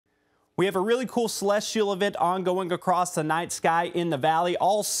We have a really cool celestial event ongoing across the night sky in the valley.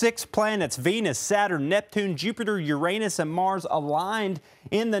 All 6 planets, Venus, Saturn, Neptune, Jupiter, Uranus, and Mars, aligned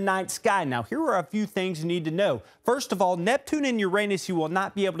in the night sky. Now, here are a few things you need to know. First of all, Neptune and Uranus you will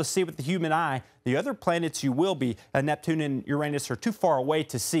not be able to see with the human eye. The other planets you will be. Neptune and Uranus are too far away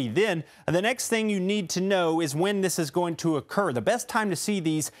to see. Then, the next thing you need to know is when this is going to occur. The best time to see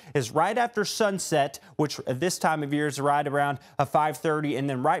these is right after sunset, which at this time of year is right around 5:30, and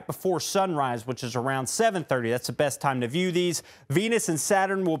then right before sunrise, which is around 7:30. That's the best time to view these. Venus and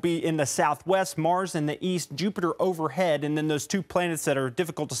Saturn will be in the southwest, Mars in the east, Jupiter overhead, and then those 2 planets that are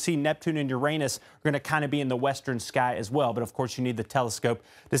difficult to see, Neptune and Uranus, are going to kind of be in the western sky as well. But of course, you need the telescope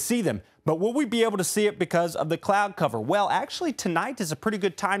to see them. But will we be able to see it because of the cloud cover? Well, actually, tonight is a pretty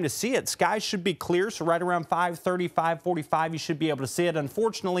good time to see it. Skies should be clear, so right around 5:30, 5:45, you should be able to see it.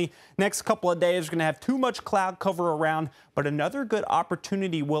 Unfortunately, next couple of days, we're going to have too much cloud cover around, but another good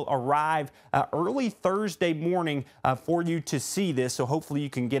opportunity will arrive early Thursday morning for you to see this, so hopefully you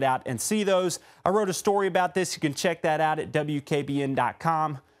can get out and see those. I wrote a story about this. You can check that out at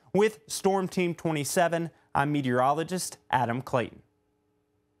WKBN.com. With Storm Team 27, I'm meteorologist Adam Clayton.